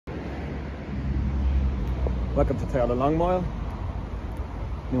Welcome to Toyota Long Mile.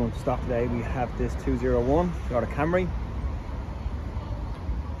 New in stock today, we have this 201 Toyota Camry.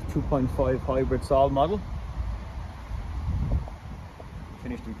 2.5 hybrid solid model.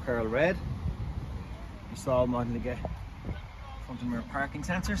 Finished in pearl red. The solid model to get front and rear parking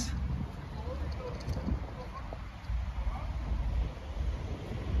sensors.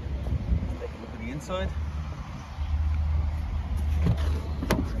 Let's take a look at the inside.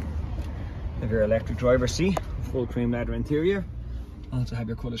 Have your electric driver's seat, full cream leather interior. Also have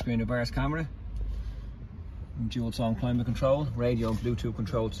your colour screen reverse camera, dual zone climate control, radio and Bluetooth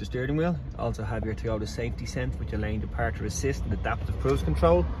control to the steering wheel. Also have your Toyota safety sense with your lane departure assist and adaptive cruise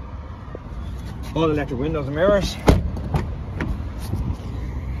control. All electric windows and mirrors.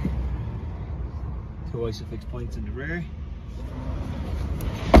 2 isofix points in the rear.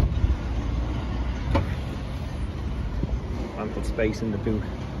 Ample space in the boot.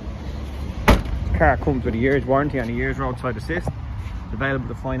 The car comes with a year's warranty and a year's roadside assist. It's available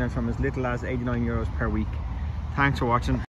to finance from as little as €89 per week. Thanks for watching.